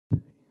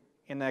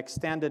in the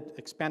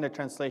expanded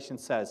translation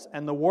says,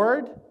 and the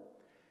Word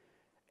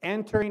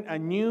entering a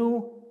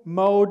new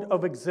mode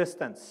of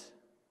existence.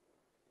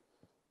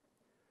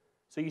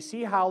 So you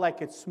see how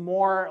it's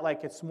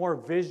more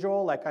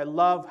visual. I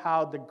love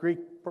how the Greek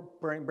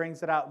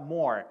brings it out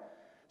more.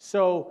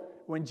 So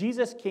when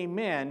Jesus came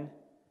in,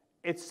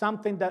 it's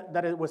something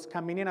that it was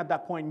coming in at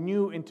that point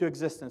new into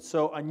existence.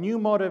 So a new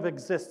mode of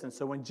existence.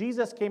 So when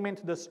Jesus came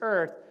into this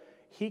earth,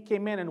 he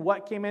came in, and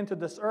what came into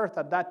this earth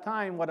at that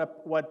time,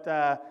 what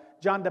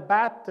John the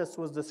Baptist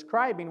was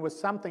describing was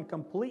something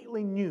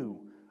completely new,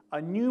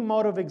 a new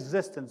mode of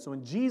existence.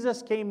 When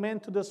Jesus came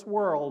into this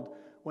world,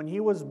 when he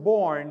was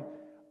born,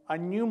 a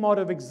new mode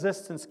of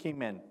existence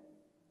came in.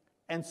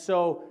 And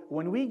so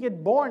when we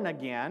get born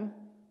again,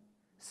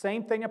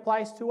 same thing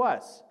applies to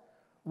us.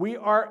 We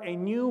are a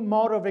new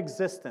mode of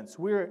existence.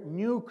 We're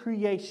new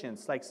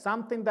creations, like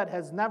something that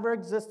has never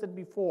existed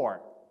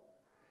before.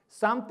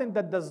 Something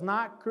that does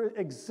not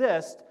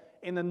exist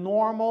in the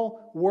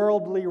normal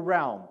worldly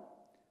realm.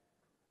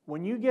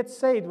 When you get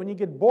saved, when you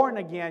get born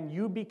again,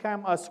 you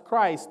become as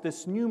Christ,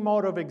 this new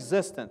mode of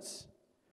existence.